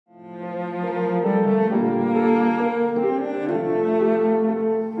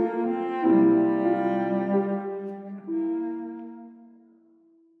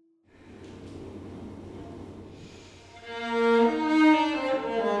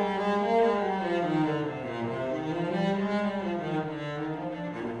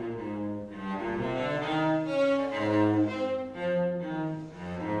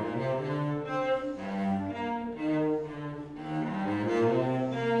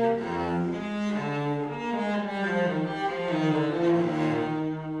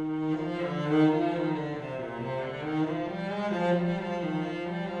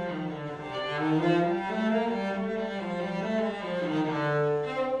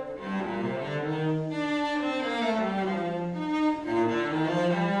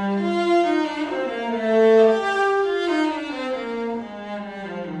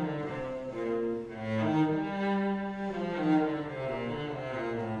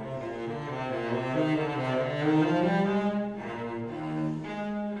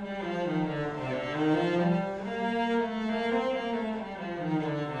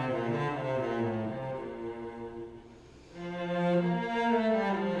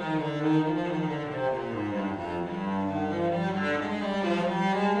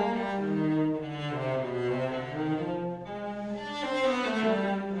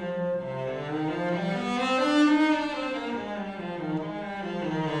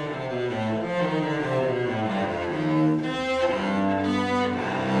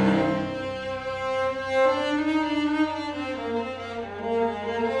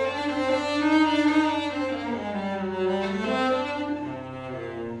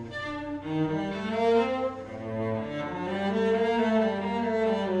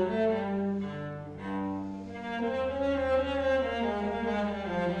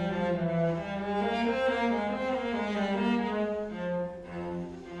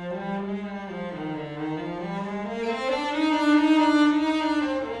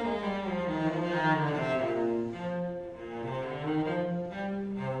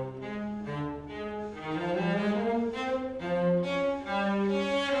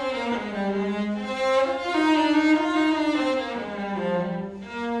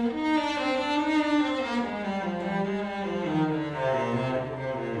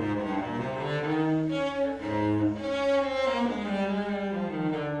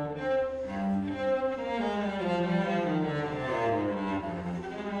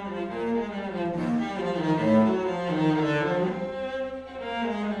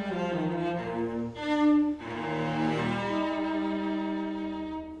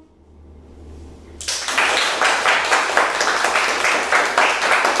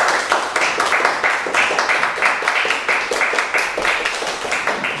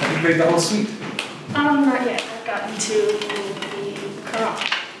played the whole suite? Not yet. I've gotten to the Quran.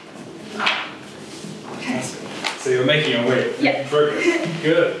 Okay. So you're making your way. Yeah. Progress.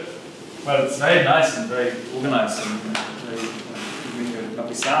 Good. Well, it's very nice and very organised and very giving you a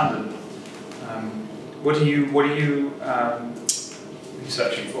lovely sound. And what are you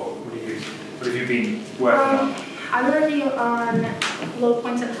searching for? What have you been working on? I'm working on low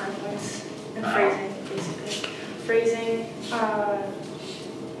points and high points and phrasing, basically. Phrasing,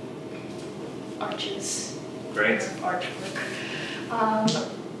 arches. Great. Artwork.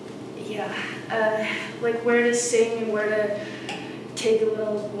 Yeah, like where to sing and where to take a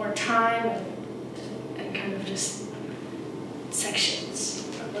little more time and kind of just sections.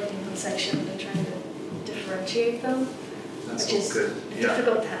 I'm working on sections and trying to differentiate them. That's which is good. a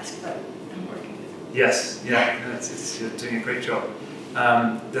difficult task, but I'm working with it. Yes, yeah, you're doing a great job.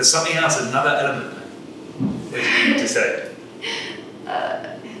 There's something else, another element that you need to say.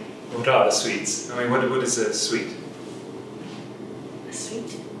 What are the suites? I mean, what is a suite? A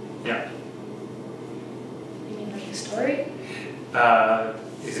suite? Yeah. You mean like a story?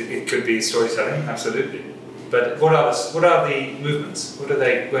 It could be storytelling, absolutely. But what are the movements? Where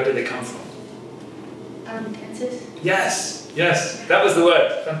do they come from? Dances? Yes, that was the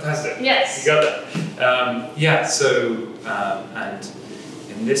word. Fantastic. Yes. You got that. Yeah, so, and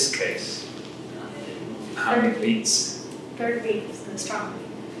in this case, how many beats? Third beat is the strong.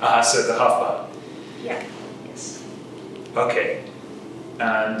 So the half bar. Yeah, yes. Okay.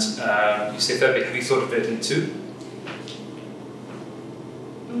 And you say third beat, have you thought of it in two?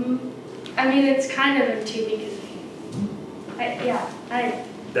 I mean, it's kind of in two because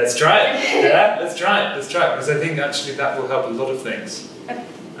Let's try it. Yeah, let's try it. Because I think actually that will help a lot of things. Okay.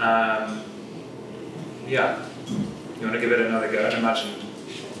 Yeah. You want to give it another go and imagine?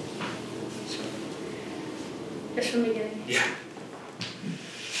 Just from the beginning. Yeah.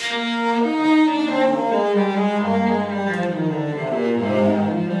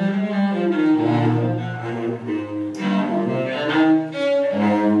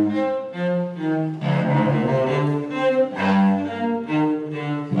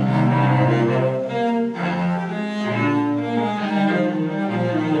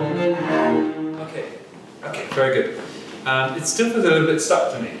 Very good. It still feels a little bit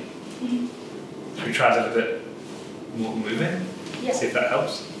stuck to me. Should we try it a little bit more moving? Yeah. See if that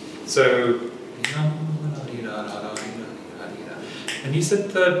helps. So, and you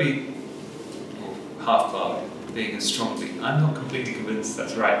said third beat, or half bar, being a strong beat. I'm not completely convinced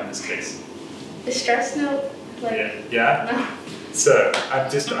that's right in this case. The stress note, like yeah. No. So I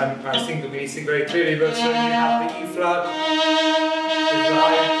think that we need to think very clearly about so you have the E flat.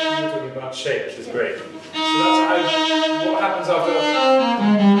 You're talking about shape, which is great. So that's what happens after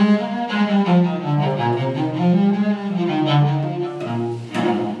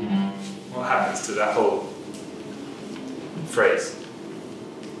what happens to that whole phrase?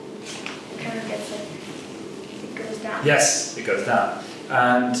 It kind of gets like, it goes down. Yes, it goes down.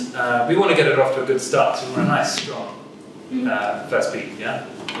 And we want to get it off to a good start, so we want a nice, strong first beat, yeah?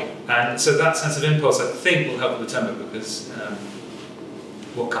 And so that sense of impulse, I think, will help with the tempo because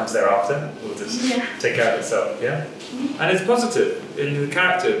what comes thereafter will just take care of itself, yeah? And it's positive in the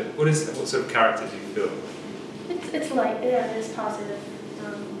character. What sort of character do you feel? It's light, yeah, it's positive.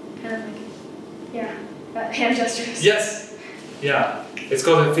 Kind of like, hand gestures. Yes, yeah. It's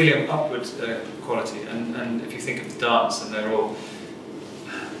got a feeling of upward quality, and if you think of the dance, and they're all,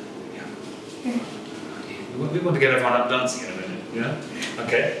 we want to get everyone up dancing in a minute, yeah?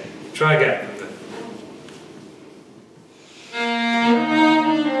 Okay, try again.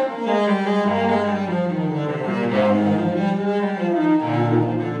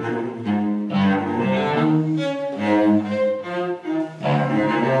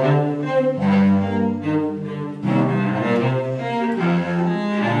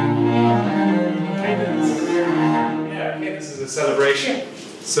 Celebration.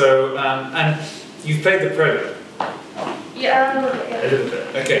 So, and you've played the prelude? Yeah, a little bit. A little bit.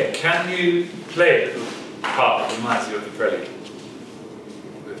 Okay, can you play a little part that reminds you of the prelude?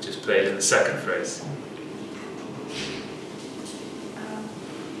 We've just played in the second phrase.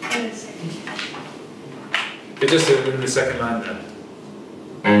 In a second. It's just in the second line there.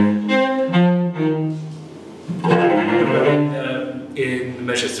 In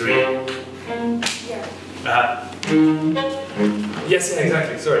measure 3. Yeah. Yes, yeah,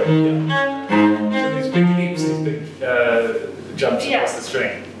 exactly, sorry. Yeah. So these big leaps, these big jumps across the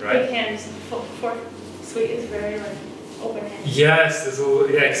string, right? Big hands, fourth suite is very like open hand. Yes, there's all,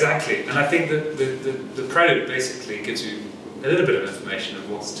 yeah, exactly. And I think that the prelude basically gives you a little bit of information of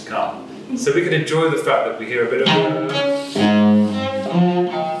what's to come. So we can enjoy the fact that we hear a bit of Sorry.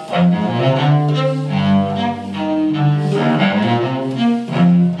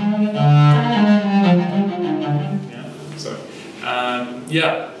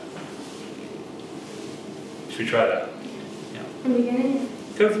 Yeah. Should we try that? Yeah. From the beginning?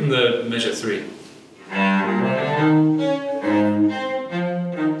 Go from the measure 3.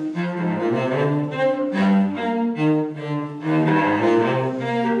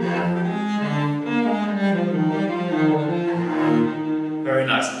 Very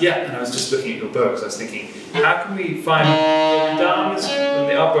nice. Yeah, and I was just looking at your bow because I was thinking, how can we find the downs and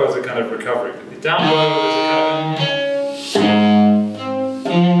the up bows are kind of recovery, but the down bow is a kind of.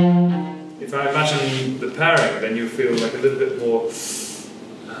 If I imagine the pairing, then you feel like a little bit more.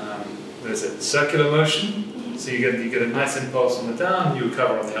 What is it? Circular motion. So you get a nice impulse on the down, you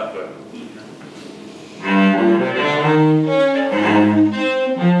recover on the up bow.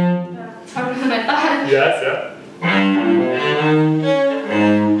 Harder than I thought. Yes, yeah.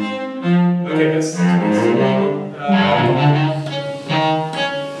 Okay, let's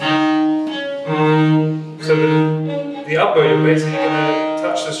so the up bow, you're basically going to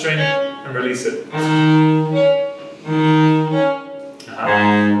touch the string and release it.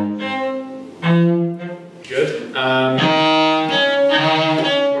 Good. What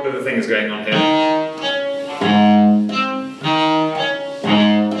are the things going on here?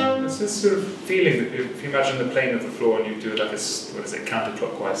 It's this sort of feeling that if you imagine the plane of the floor and you do like a, what is it,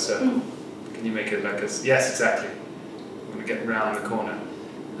 counterclockwise circle. Can you make it like a, yes, exactly. I'm going to get round the corner.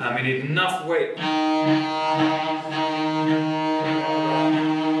 We need enough weight.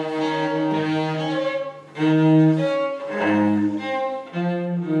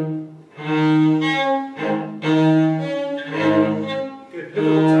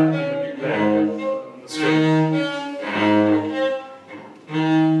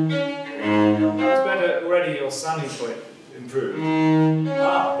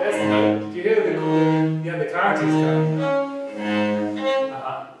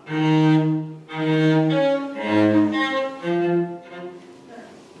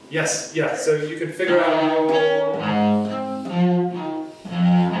 Yes, yeah, so you can figure out your... You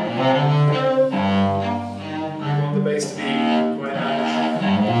want the bass to be quite nice.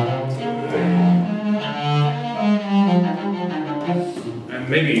 And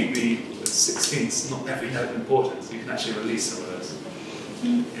maybe the 16th's not every note important, so you can actually release some of those.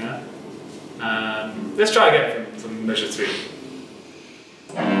 Yeah? Let's try again from measure 3.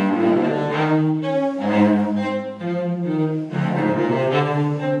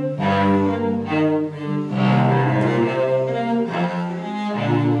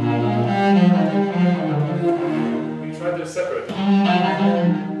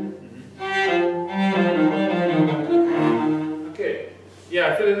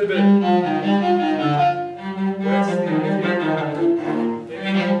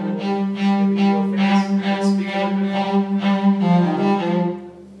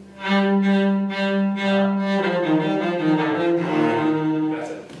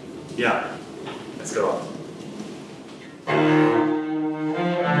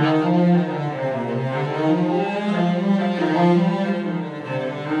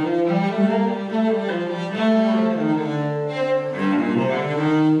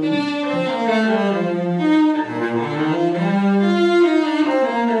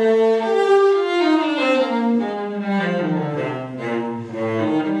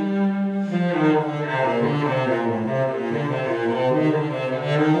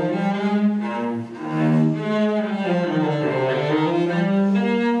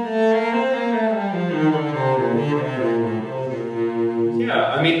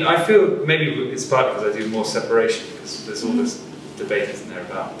 Maybe it's partly because I do more separation, because there's all this debate, isn't there,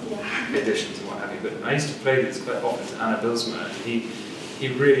 about additions and what have you. But I used to play this quite often to Anna Bilsma, and he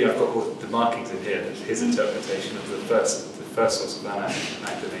really, I've got all the markings in here, his interpretation of the first source of Anna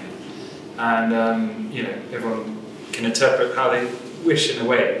Magdalene. And you know, everyone can interpret how they wish in a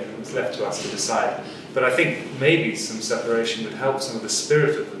way, and it's left to us to decide. But I think maybe some separation would help some of the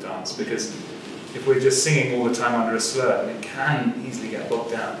spirit of the dance, because if we're just singing all the time under a slur, it can easily get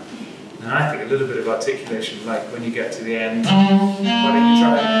bogged down. And I think a little bit of articulation, like when you get to the end, why don't you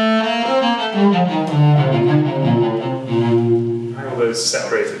try all those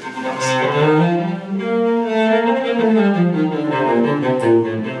separated ones.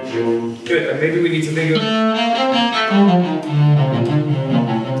 Good, and maybe we need to think of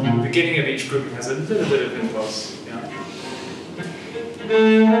the beginning of each grouping has a little bit of impulse. Yeah.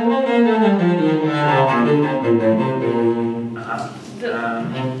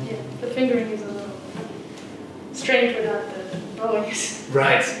 The fingering is a little strange without the voice.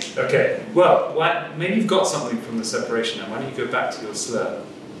 Right, okay. Well, maybe you've got something from the separation now. Why don't you go back to your slur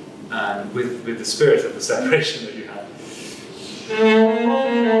and with the spirit of the separation that you had.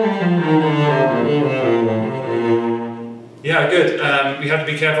 Yeah, good. We have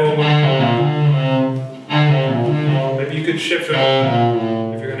to be careful. Maybe you could shift if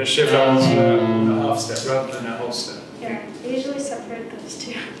you're going to shift up a half step rather than a whole step. Yeah, I usually separate those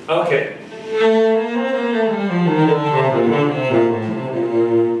two. Okay.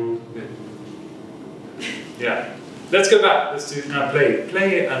 Yeah. Let's go back. Let's do now play.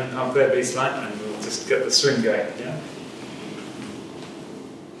 Play and I'll play a bass line and we'll just get the swing going. Yeah.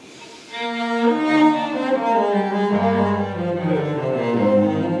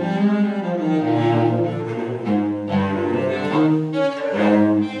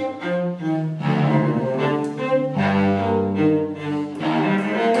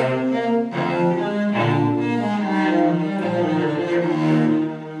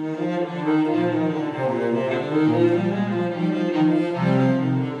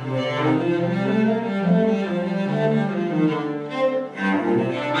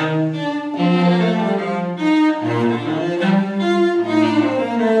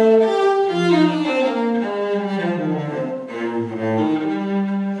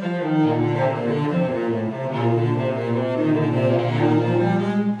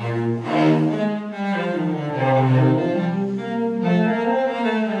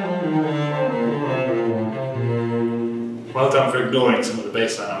 Ignoring some of the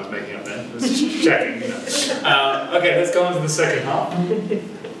bass line I was making up then. I was just checking, you know. Okay, let's go on to the second half.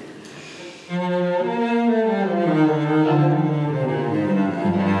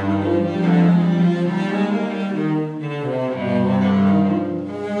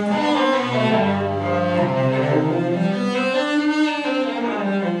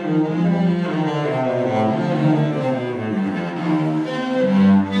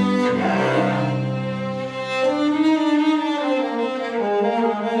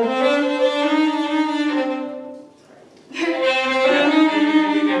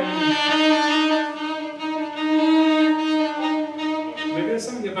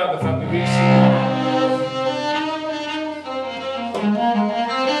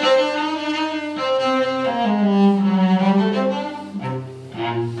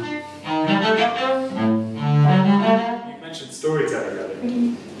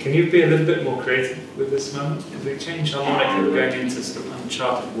 Can you be a little bit more creative with this moment? Because we change harmonically, we're going into sort of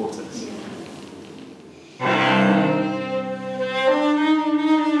uncharted waters.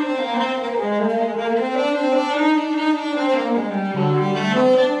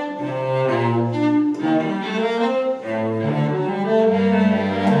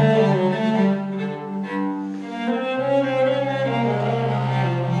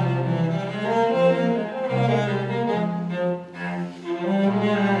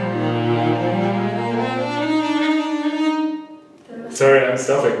 Sorry, I'm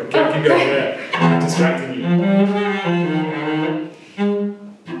stopping. Keep going there. I'm distracting you.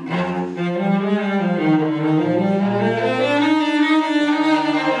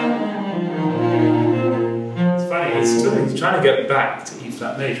 It's funny, he's trying to get back to E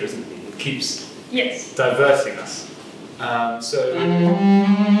flat major, isn't he? It keeps diverting us.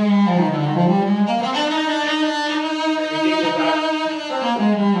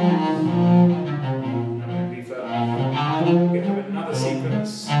 Another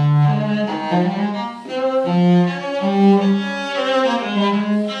sequence. And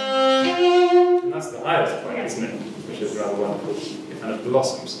that's the highest point, isn't it? Which is rather wonderful. It kind of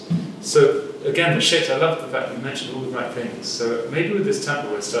blossoms. So again, the shapes, I love the fact you mentioned all the right things. So maybe with this tempo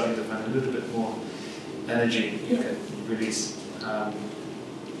we're starting to find a little bit more energy you can release.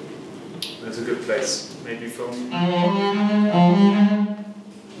 There's a good place. Maybe from,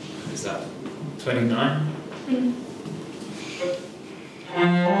 what is that, 29? Mm-hmm.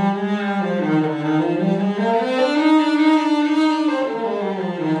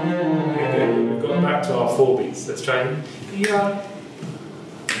 Okay, we've gone back to our 4 beats. Let's try it. Yeah.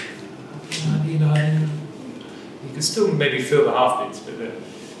 You can still maybe feel the half beats, but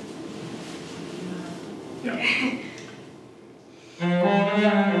yeah.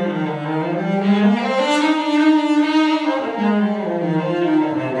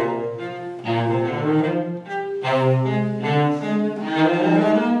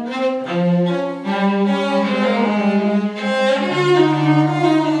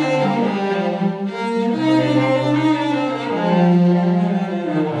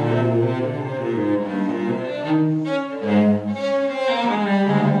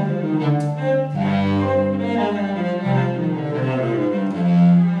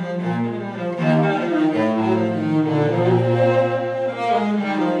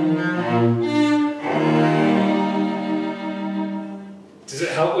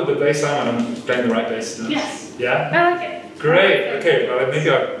 bass notes? Yes. Yeah? I like it. Great. Okay, well maybe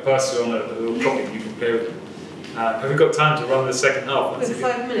I'll pass you on a little copy and you can play with it. Have we got time to run the second half? With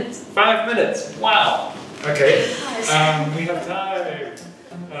 5 minutes. 5 minutes? Wow! Okay, we have time.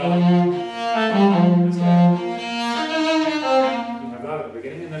 We have that at the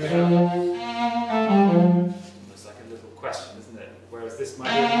beginning and then we have... It's like a little question, isn't it? Whereas this might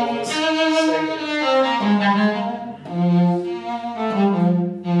be more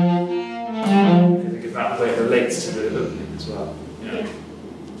I think about the way it relates to the opening as well. Yeah.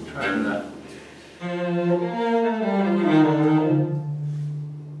 Trying that.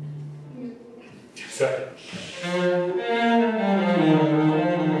 So.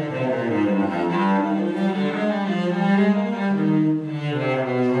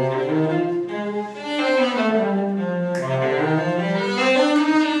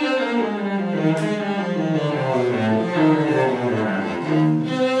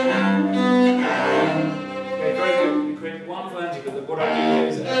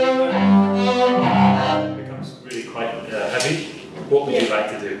 What would you like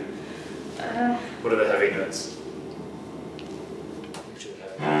to do? What are the heavy notes? Which are the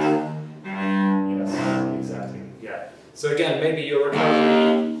heavy notes? Yes, exactly. Yeah. So again, maybe your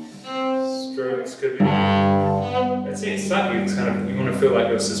recovery strokes could be. Let's see, it's slightly kind of. You want to feel like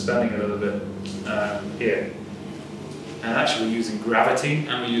you're suspending a little bit here. And actually, we're using gravity,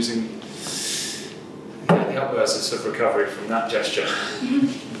 and we're using the outbursts of recovery from that gesture.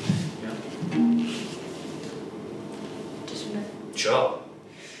 Sure.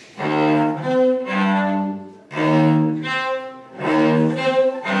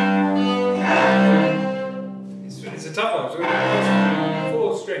 It's a tough one. So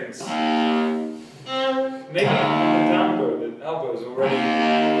 4 strings. Maybe the down bow, the elbow is already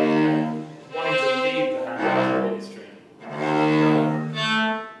wanting to leave the hand of the string.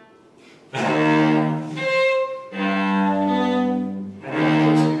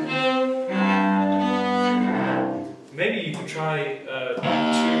 Maybe you could try 2,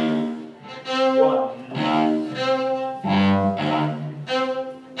 1.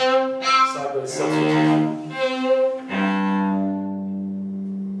 Sideways substitute.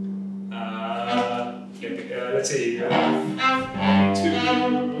 Let's see. 2.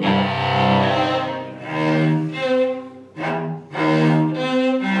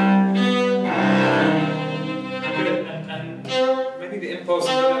 Good. And maybe the impulse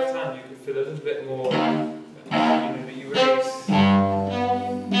on the left hand you could feel a little bit more. That you raise.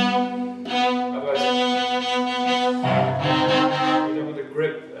 Otherwise, you don't want to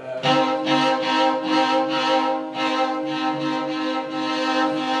grip.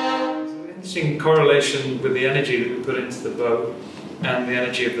 There's an interesting correlation with the energy that we put into the bow and the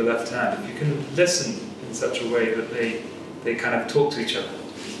energy of the left hand. If you can listen in such a way that they kind of talk to each other.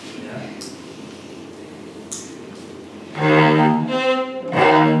 Yeah.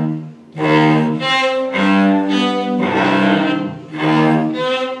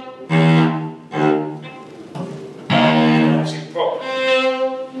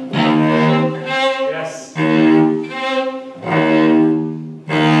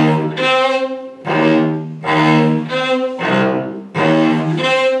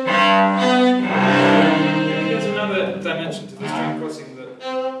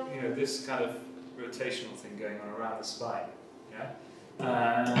 This kind of rotational thing going on around the spine, yeah.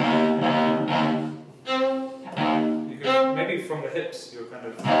 You could, maybe from the hips, you're kind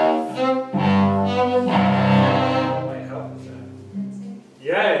of might help.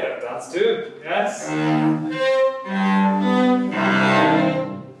 Yeah, that's too. Yes.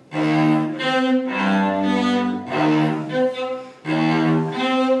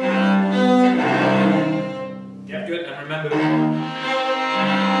 Yeah, good. And remember.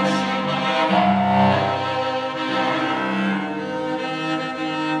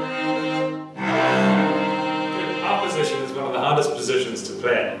 Positions to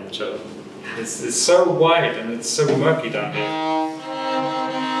play on the cello. It's so wide and it's so murky down here.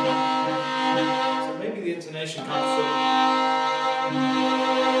 So maybe the intonation can't fill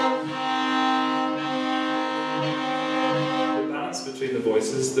the balance between the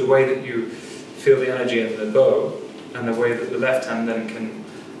voices, the way that you feel the energy in the bow, and the way that the left hand then can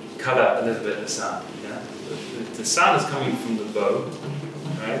cut out a little bit of the sound. Yeah? The sound is coming from the bow,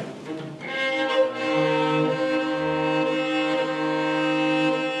 right?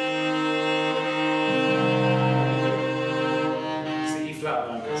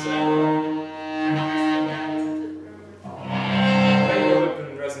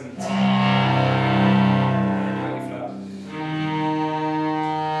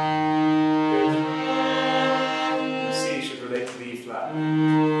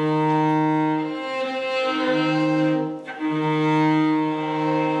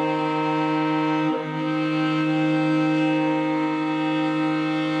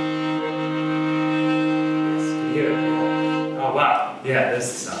 Yeah,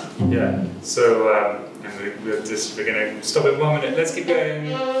 there's the sound. Yeah. So, and we're going to stop it 1 minute. Let's keep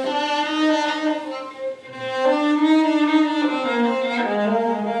going.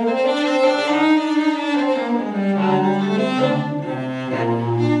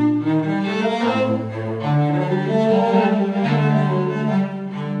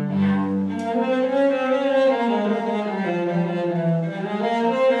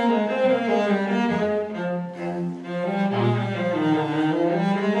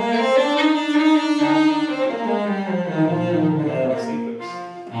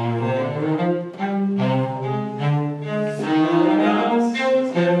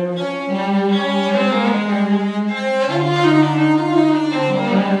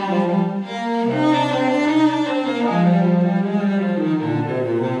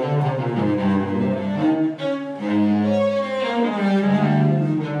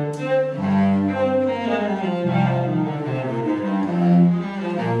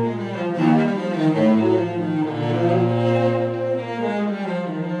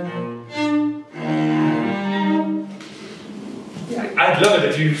 I'd love it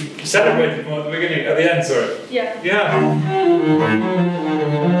if you celebrated more at the beginning, at the end, sorry. Yeah. Yeah.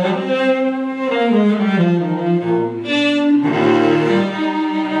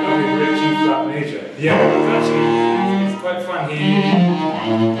 Lovely rich E flat major. Yeah, it's actually, it's quite fun. He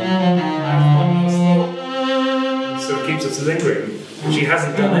so it keeps us lingering, which he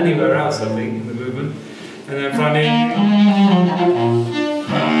hasn't done anywhere else, I think, in the movement. And then finally,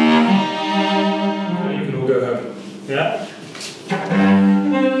 you can all go home. Yeah?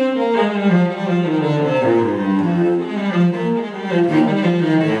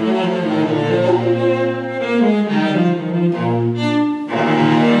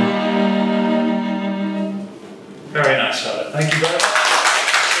 Very nice, Charlotte. Thank you very much.